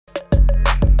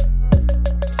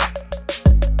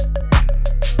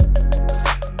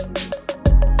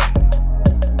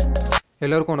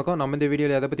எல்லாருக்கும் வணக்கம். நம்ம இந்த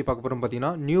வீடியோவில் எதை பற்றி பார்க்க போகிறோம் பார்த்தீங்கன்னா,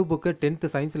 நியூ புக்கு 10th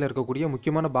சயின்ஸில் இருக்கக்கூடிய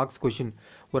முக்கியமான பாக்ஸ் கொஷின்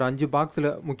ஒரு 5 பாக்ஸில்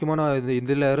முக்கியமான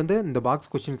இதில் இருந்து இந்த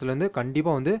பாக்ஸ் கொஷின்ஸ்லேருந்து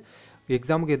கண்டிப்பாக வந்து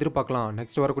எக்ஸாமுக்கு எதிர்பார்க்கலாம்,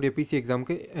 நெக்ஸ்ட் வரக்கூடிய பிசி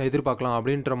எக்ஸாமுக்கு எதிர்பார்க்கலாம்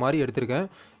அப்படின்ற மாதிரி எடுத்திருக்கேன்.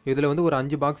 இதில் வந்து ஒரு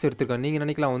 5 பாக்ஸ் எடுத்திருக்கேன். நீங்கள்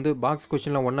நினைக்கலாம் வந்து பாக்ஸ்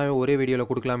கொஷினில் ஒன்றாவே ஒரே வீடியோவில்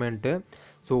கொடுக்கலாமேன்ட்டு.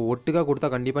 ஸோ ஒட்டுக்காக கொடுத்தா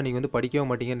கண்டிப்பாக நீங்கள் வந்து படிக்கவே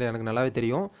மாட்டீங்கன்னு எனக்கு நல்லாவே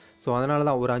தெரியும். ஸோ அதனால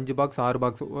தான் ஒரு 5 பாக்ஸ் 6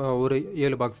 பாக்ஸ் ஒரு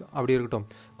 7 பாக்ஸ் அப்படி இருக்கட்டும்,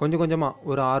 கொஞ்சம் கொஞ்சமாக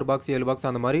ஒரு 6 பாக்ஸ் 7 பாக்ஸ்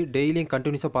அந்த மாதிரி டெய்லியும்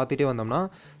கண்டினியூஸாக பார்த்துட்டே வந்தோம்னா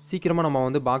சீக்கிரமாக நம்ம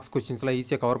வந்து பாக்ஸ் கொஷின்ஸ்லாம்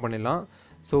ஈஸியாக கவர் பண்ணிடலாம்.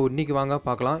 ஸோ இன்றைக்கி வாங்க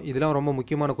பார்க்கலாம். இதெல்லாம் ரொம்ப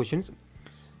முக்கியமான கொஷின்ஸ்.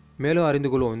 மேலும்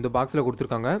அறிந்து கொள்வோம். இந்த பாக்ஸில்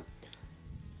கொடுத்துருக்காங்க.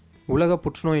 உலக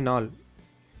புற்றுநோய் நாள்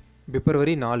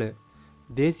பிப்ரவரி 4,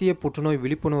 தேசிய புற்றுநோய்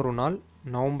விழிப்புணர்வு நாள்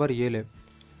நவம்பர் 7.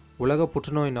 உலக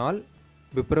புற்றுநோய் நாள்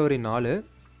பிப்ரவரி 4,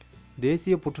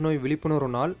 தேசிய புற்றுநோய் விழிப்புணர்வு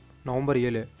நாள் நவம்பர்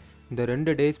 7. இந்த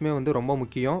 2 டேஸுமே வந்து ரொம்ப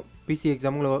முக்கியம். பிசி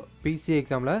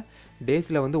எக்ஸாமில்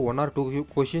டேஸில் வந்து 1 or 2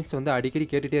 கொஷின்ஸ் வந்து அடிக்கடி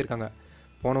கேட்டுகிட்டே இருக்காங்க.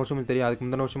 போன வருஷமும் சரி, அதுக்கு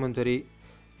முந்தின வருஷமும் சரி,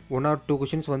 1 or 2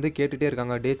 கொஷின்ஸ் வந்து கேட்டுகிட்டே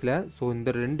இருக்காங்க டேஸில். ஸோ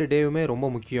இந்த 2 டேவுமே ரொம்ப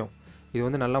முக்கியம். இது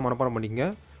வந்து நல்லா மனப்பாடம் பண்ணிக்கங்க.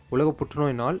 உலக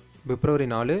புற்றுநோய் நாள் பிப்ரவரி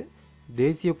 4,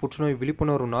 தேசிய புற்றுநோய்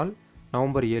விழிப்புணர்வு நாள்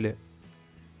நவம்பர் 7.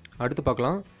 அடுத்து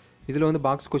பார்க்கலாம். இதில் வந்து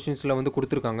பாக்ஸ் கொஷின்ஸில் வந்து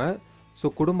கொடுத்துருக்காங்க. ஸோ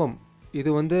குடும்பம் இது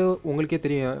வந்து உங்களுக்கே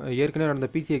தெரியும், ஏற்கனவே நடந்த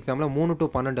பிசி எக்ஸாமில் 3 to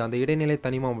 12 அந்த இடைநிலை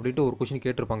தனிமம் அப்படின்ட்டு ஒரு கொஷின்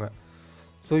கேட்டிருப்பாங்க.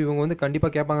 ஸோ இவங்க வந்து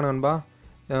கண்டிப்பாக கேட்பாங்க நண்பா,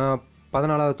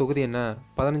 14வது தொகுதி என்ன,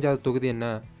 15வது தொகுதி என்ன,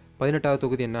 18வது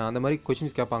தொகுதி என்ன, அந்த மாதிரி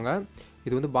கொஷின்ஸ் கேட்பாங்க.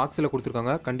 இது வந்து பாக்ஸில்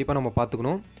கொடுத்துருக்காங்க, கண்டிப்பாக நம்ம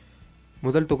பார்த்துக்கணும்.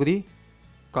 முதல் தொகுதி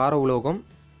கார உலோகம்,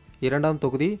 2ஆம்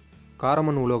தொகுதி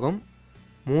காரமண் உலோகம்,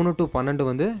 3 to 12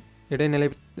 வந்து இடைநிலை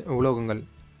உலோகங்கள்.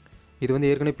 இது வந்து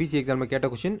ஏற்கனவே பிசி எக்ஸாமில் கேட்ட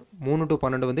கொஷின். 3 to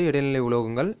 12 வந்து இடைநிலை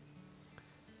உலோகங்கள்.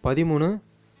 13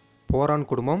 போரான்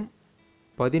குடும்பம்,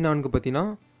 14 பார்த்தீங்கன்னா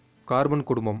கார்பன்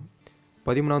குடும்பம்.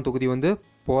 13ஆம் தொகுதி வந்து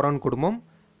போரான் குடும்பம்,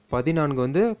 14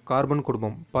 வந்து கார்பன்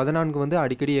குடும்பம். 14 வந்து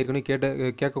அடிக்கடி ஏற்கனவே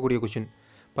கேட்கக்கூடிய கொஷின்.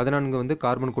 14 வந்து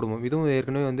கார்பன் குடும்பம். இதுவும்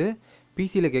ஏற்கனவே வந்து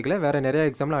பிசியில் கேட்கல, வேறு நிறையா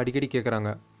எக்ஸாமில் அடிக்கடி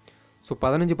கேட்குறாங்க. ஸோ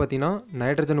 15 பார்த்தீங்கன்னா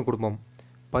நைட்ரஜன் குடும்பம்.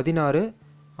 16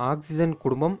 ஆக்சிஜன்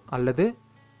குடும்பம் அல்லது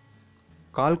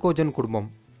கால்கோஜன் குடும்பம்.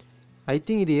 ஐ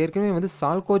திங்க் இது ஏற்கனவே வந்து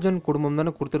சால்கோஜன் குடும்பம்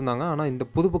தானே கொடுத்துருந்தாங்க, ஆனால் இந்த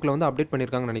புது புக்கில் வந்து அப்டேட்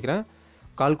பண்ணியிருக்காங்கன்னு நினைக்கிறேன்.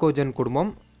 கால்கோஜன்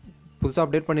குடும்பம் புதுசாக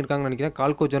அப்டேட் பண்ணியிருக்காங்கன்னு நினைக்கிறேன்.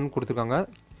 கால்கோஜன் கொடுத்துருக்காங்க.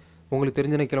 உங்களுக்கு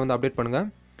தெரிஞ்ச நினைக்கிற வந்து அப்டேட் பண்ணுங்கள்.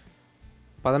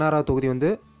 16வது தொகுதி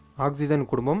வந்து ஆக்சிஜன்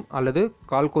குடும்பம் அல்லது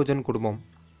கால்கோஜன் குடும்பம்.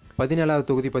 17வது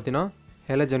தொகுதி பார்த்தீங்கன்னா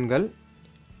ஹெலஜன்கள்.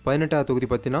 18வது தொகுதி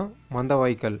பார்த்தீங்கன்னா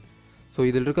மந்தவாய்க்கள். ஸோ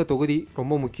இதில் இருக்க தொகுதி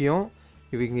ரொம்ப முக்கியம்.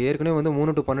 இவங்க ஏற்கனவே வந்து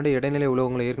 3 to 12 இடைநிலை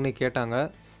உலோகங்களை ஏற்கனவே கேட்டாங்க.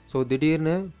 ஸோ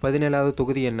திடீர்னு 17வது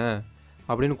தொகுதி என்ன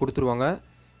அப்படின்னு கொடுத்துருவாங்க,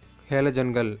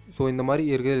 ஹேலஜன்கள். ஸோ இந்த மாதிரி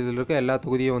இதில் இருக்க எல்லா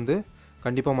தொகுதியும் வந்து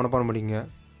கண்டிப்பாக மனப்பாடம் பண்ணிங்க.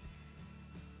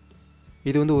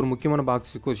 இது வந்து ஒரு முக்கியமான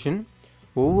பாக்ஸ் கொஷின்.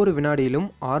 ஒவ்வொரு வினாடியிலும்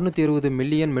 660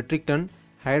 மில்லியன் மெட்ரிக் டன்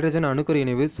ஹைட்ரஜன் அணுக்கரு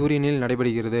இணைவு சூரியனில்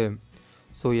நடைபெறுகிறது.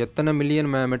 ஸோ எத்தனை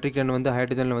மில்லியன் மெட்ரிக் டன் வந்து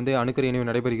ஹைட்ரஜனில் வந்து அணுக்கரு இணைவு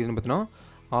நடைபெறுகிறதுன்னு பார்த்தீங்கன்னா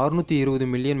 620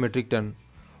 மில்லியன் மெட்ரிக் டன்.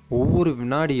 ஒவ்வொரு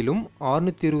வினாடியிலும்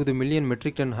 620 மில்லியன்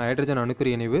மெட்ரிக் டன் ஹைட்ரஜன்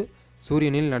அணுக்கரு இணைவு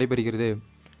சூரியனில் நடைபெறுகிறது.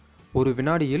 ஒரு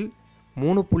வினாடியில்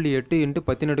 3.8 ×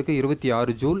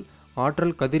 10⁻26 ஜூல்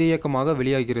ஆற்றல் கதிரியக்கமாக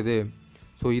வெளியாகிறது.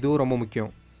 ஸோ இதுவும் ரொம்ப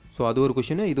முக்கியம். ஸோ அது ஒரு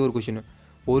கொஷின், இது ஒரு கொஷின்.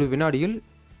 ஒரு வினாடியில்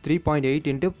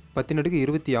 3.8 ×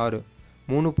 10⁻26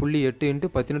 3.8 ×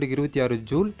 10⁻26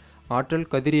 ஜூல் ஆற்றல்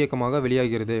கதிரியக்கமாக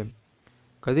வெளியாகிறது.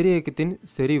 கதிரியக்கத்தின்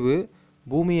செறிவு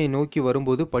பூமியை நோக்கி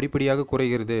வரும்போது படிப்படியாக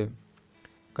குறைகிறது.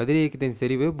 கதிரியக்கத்தின்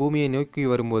செறிவு பூமியை நோக்கி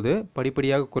வரும்போது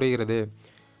படிப்படியாக குறைகிறது.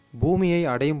 பூமியை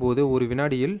அடையும் போது ஒரு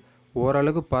வினாடியில்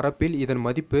ஓரளவு பரப்பில் இதன்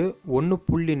மதிப்பு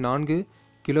 1.4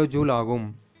 கிலோ ஜூல் ஆகும்.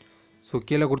 ஸோ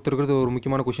கீழே கொடுத்துருக்கிறது ஒரு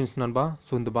முக்கியமான கொஷின்ஸ் நண்பா.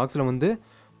 ஸோ இந்த பாக்ஸில் வந்து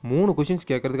 3 கொஷின்ஸ்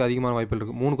கேட்குறதுக்கு அதிகமான வாய்ப்புகள்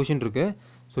இருக்குது. 3 கொஷின் இருக்குது.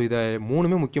 ஸோ இதை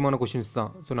 3மே முக்கியமான கொஷின்ஸ்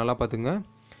தான். ஸோ நல்லா பார்த்துங்க.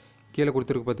 கீழே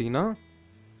கொடுத்துருக்கு பார்த்தீங்கன்னா,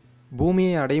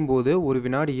 பூமியை அடையும் போது ஒரு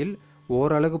வினாடியில்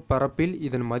ஓரளவு பரப்பில்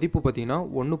இதன் மதிப்பு பார்த்தீங்கன்னா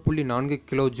 1.4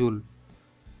 கிலோ ஜூல்.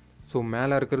 ஸோ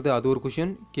மேலே இருக்கிறது அது ஒரு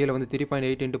கொஷின். கீழே வந்து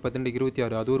 3.8 ×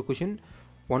 10⁻26 அது ஒரு கொஷின்.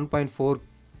 1.4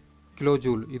 கிலோ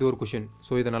ஜூல் இது ஒரு கொஷின்.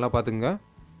 ஸோ இதை நல்லா பார்த்துங்க.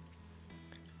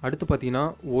 அடுத்து பார்த்தீங்கன்னா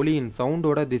ஒலியின்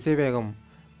சவுண்டோட திசைவேகம்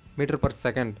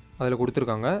மீட்டர்/செகண்ட் அதில்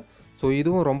கொடுத்துருக்காங்க. ஸோ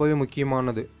இதுவும் ரொம்பவே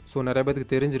முக்கியமானது. ஸோ நிறைய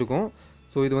பேருக்கு தெரிஞ்சிருக்கும்.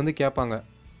 ஸோ இது வந்து கேட்பாங்க,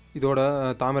 இதோட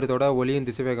தாமிரத்தோட ஒலியின்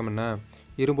திசைவேகம் என்ன,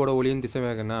 இரும்போட ஒலியின்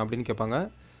திசைவேகம் என்ன அப்படின்னு கேட்பாங்க.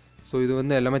 ஸோ இது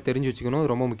வந்து எல்லாமே தெரிஞ்சு வச்சுக்கணும்,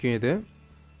 ரொம்ப முக்கியம் இது.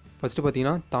 ஃபஸ்ட்டு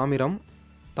பார்த்தீங்கன்னா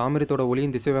தாமிரத்தோட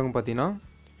ஒலியின் திசைவேகம் பார்த்தீங்கன்னா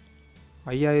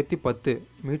 5010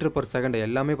 மீட்டர்/செகண்ட்.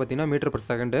 எல்லாமே பார்த்தீங்கன்னா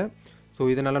மீட்டர்/செகண்டு. ஸோ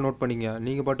இதை நல்லா நோட் பண்ணிங்க.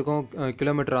 நீங்கள் பாட்டுக்கும்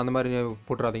கிலோமீட்டர் அந்த மாதிரி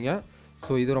போட்டுறாதீங்க.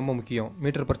 ஸோ இது ரொம்ப முக்கியம்.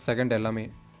 மீட்டர்/செகண்ட் எல்லாமே.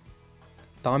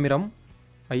 தாமிரம்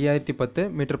 5010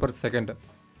 மீட்டர்/செகண்ட்.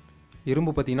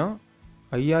 இரும்பு பார்த்தீங்கன்னா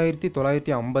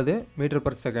 5950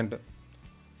 மீட்டர்/செகண்ட்.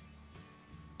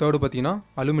 தேர்டு பார்த்தீங்கன்னா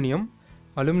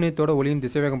அலுமினியத்தோட ஒளியின்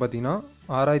திசைவேகம் பார்த்தீங்கன்னா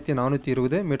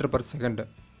 6420 மீட்டர் பர் செகண்ட்.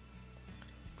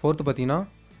 ஃபோர்த்து பார்த்தீங்கன்னா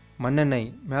மண்ணெண்ணெய்,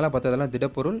 மேலே பார்த்ததெல்லாம்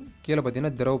திடப்பொருள், கீழே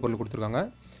பார்த்தீங்கன்னா திரவ பொருள் கொடுத்துருக்காங்க.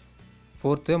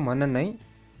 ஃபோர்த்து மண்ணெண்ணெய்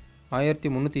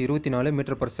 1324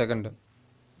 மீட்டர் பர் செகண்ட்.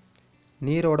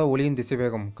 நீரோட ஒளியின்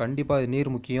திசைவேகம், கண்டிப்பாக நீர்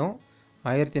முக்கியம்,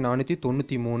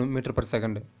 1493 மீட்டர் பர்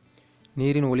செகண்ட்.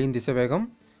 நீரின் ஒளியின் திசைவேகம்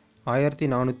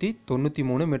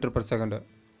 1493 மீட்டர் பர் செகண்ட்.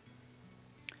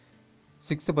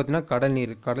 சிக்ஸ்த்து பார்த்தீங்கன்னா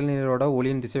கடல் நீரோட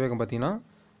ஒளியின் திசைவேகம் பார்த்தீங்கன்னா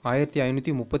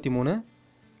 1533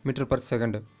 மீட்டர் பர்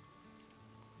செகண்ட்.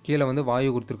 கீழே வந்து வாயு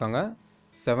கொடுத்துருக்காங்க.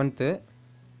 செவன்த்து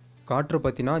காற்று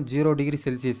பார்த்தீங்கன்னா 0 டிகிரி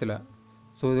செல்சியஸில்,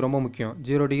 ஸோ இது ரொம்ப முக்கியம்.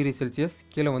 0 டிகிரி செல்சியஸ்,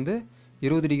 கீழே வந்து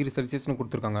 20 டிகிரி செல்சியஸ்னு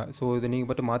கொடுத்துருக்காங்க. ஸோ இது நீங்கள்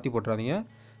மட்டும் மாற்றி போட்டுறாதீங்க.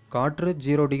 காற்று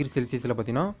 0 டிகிரி செல்சியஸில்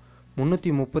பார்த்தீங்கன்னா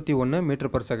 331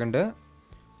 மீட்டர் பர் செகண்டு.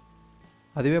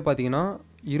 அதுவே பார்த்தீங்கன்னா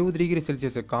 20 டிகிரி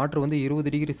செல்சியஸ், காற்று வந்து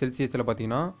 20 டிகிரி செல்சியஸில்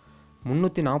பார்த்தீங்கன்னா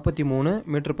 343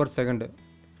 மீட்டர் பர் செகண்டு.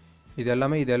 இது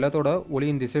எல்லாத்தோட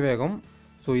ஒளியின் திசைவேகம்.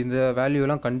 ஸோ இந்த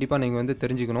வேல்யூலாம் கண்டிப்பாக நீங்கள் வந்து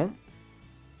தெரிஞ்சுக்கணும்.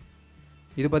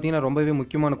 இது பார்த்தீங்கன்னா ரொம்பவே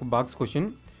முக்கியமான பாக்ஸ் கொஷின்.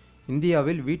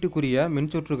 இந்தியாவில் வீட்டுக்குரிய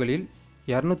மின்சுற்றுகளில்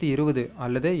 220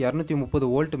 அல்லது 230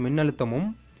 வோல்ட் மின்னழுத்தமும்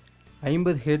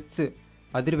 50 ஹெர்ட்ஸ்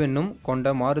அதிர்வெண்ணும்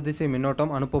கொண்ட மாறுதிசை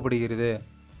மின்னோட்டம் அனுப்பப்படுகிறது.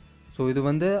 ஸோ இது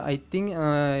வந்து ஐ திங்க்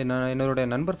என்னோட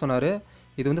நண்பர் சொன்னார்,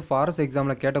 இது வந்து ஃபாரஸ்ட்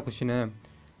எக்ஸாமில் கேட்ட கொஷின்.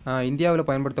 இந்தியாவில்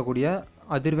பயன்படுத்தக்கூடிய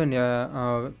அதிர்வெண்,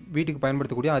 வீட்டுக்கு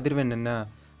பயன்படுத்தக்கூடிய அதிர்வெண் என்ன,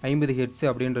 50 ஹெர்ட்ஸ்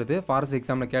அப்படின்றது ஃபாரஸ்ட்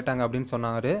எக்ஸாமில் கேட்டாங்க அப்படின்னு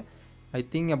சொன்னார். ஐ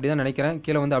திங்க் அப்படி தான் நினைக்கிறேன்.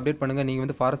 கீழே வந்து அப்டேட் பண்ணுங்கள், நீங்கள்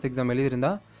வந்து ஃபாரஸ்ட் எக்ஸாம்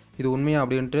எழுதியிருந்தால் இது உண்மையா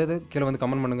அப்படின்றது கீழே வந்து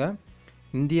கமெண்ட் பண்ணுங்கள்.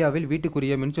 இந்தியாவில்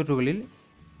வீட்டுக்குரிய மின்சுற்றுகளில்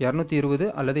 220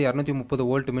 அல்லது 230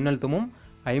 வோல்ட் மின்னழுத்தமும்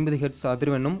 50 ஹெர்ட்ஸ்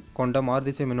அதிர்வெண்ணும் கொண்ட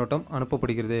மாறுதிசை மின்னோட்டம்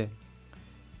அனுப்பப்படுகிறது.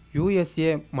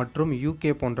 USA மற்றும்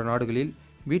UK போன்ற நாடுகளில்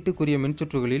வீட்டுக்குரிய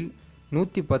மின்சுற்றுகளில்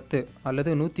 110 அல்லது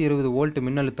 120 வோல்ட்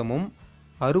மின்னழுத்தமும்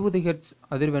 60 ஹெர்ட்ஸ்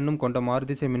அதிர்வெண்ணும் கொண்ட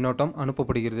மாறுதிசை மின்னோட்டம்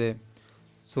அனுப்பப்படுகிறது.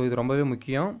 ஸோ இது ரொம்பவே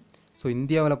முக்கியம். ஸோ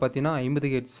இந்தியாவில் பார்த்தீங்கன்னா 50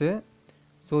 ஹெர்ட்ஸு,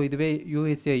 ஸோ இதுவே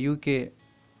USA UK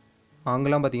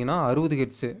அங்கெல்லாம் பார்த்தீங்கன்னா 60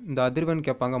 ஹெர்ட்ஸு இந்த அதிர்வெண்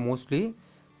கேட்பாங்க மோஸ்ட்லி.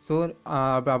 ஸோ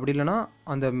அப்படி இல்லைனா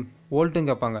அந்த வோல்ட்டும்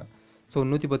கேட்பாங்க. ஸோ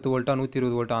 110 வோல்ட்டா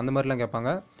 120 வோல்ட்டா அந்த மாதிரிலாம்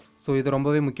கேட்பாங்க. ஸோ இது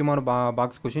ரொம்பவே முக்கியமான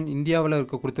பாக்ஸ் கொஷின். இந்தியாவில்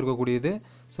கொடுத்துருக்கக்கூடியது.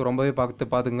 ஸோ ரொம்பவே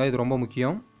பார்த்துங்க, இது ரொம்ப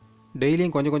முக்கியம்.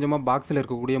 டெய்லியும் கொஞ்சம் கொஞ்சமாக பாக்ஸில்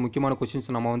இருக்கக்கூடிய முக்கியமான கொஷின்ஸ்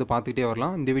நம்ம வந்து பார்த்துக்கிட்டே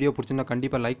வரலாம். இந்த வீடியோ பிடிச்சிருந்தா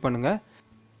கண்டிப்பாக லைக் பண்ணுங்கள்,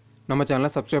 நம்ம சேனலை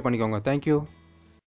சப்ஸ்கிரைப் பண்ணிக்கோங்க. தேங்க்யூ.